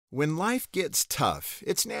When life gets tough,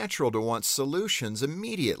 it's natural to want solutions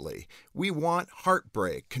immediately. We want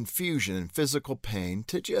heartbreak, confusion, and physical pain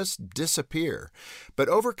to just disappear. But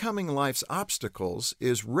overcoming life's obstacles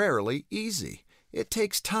is rarely easy. It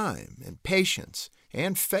takes time and patience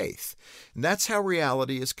and faith. And that's how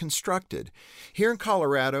reality is constructed. Here in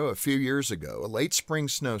Colorado, a few years ago, a late spring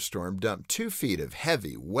snowstorm dumped 2 feet of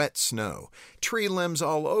heavy, wet snow. Tree limbs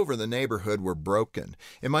all over the neighborhood were broken.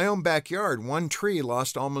 In my own backyard, one tree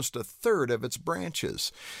lost almost a third of its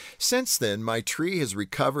branches. Since then, my tree has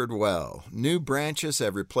recovered well. New branches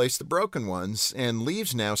have replaced the broken ones, and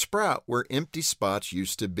leaves now sprout where empty spots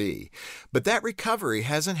used to be. But that recovery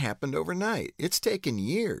hasn't happened overnight. It's taken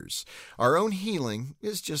years. Our own healing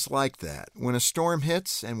is just like that. When a storm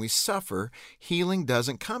hits and we suffer, healing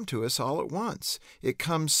doesn't come to us all at once. It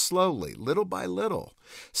comes slowly, little by little.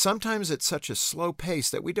 Sometimes at such a slow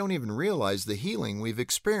pace that we don't even realize the healing we've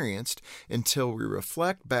experienced until we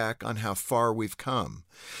reflect back on how far we've come.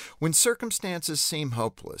 When circumstances seem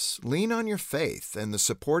hopeless, lean on your faith and the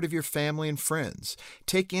support of your family and friends.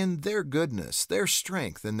 Take in their goodness, their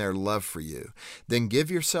strength, and their love for you. Then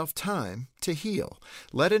give yourself time to heal.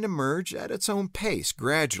 Let it emerge at its own pace,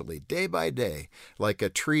 gradually, day by day, like a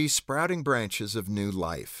tree sprouting branches of new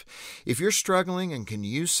life. If you're struggling and can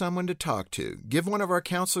use someone to talk to, give one of our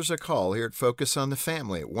counselors a call here at Focus on the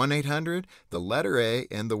Family at 1-800, the letter A,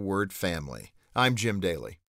 and the word family. I'm Jim Daly.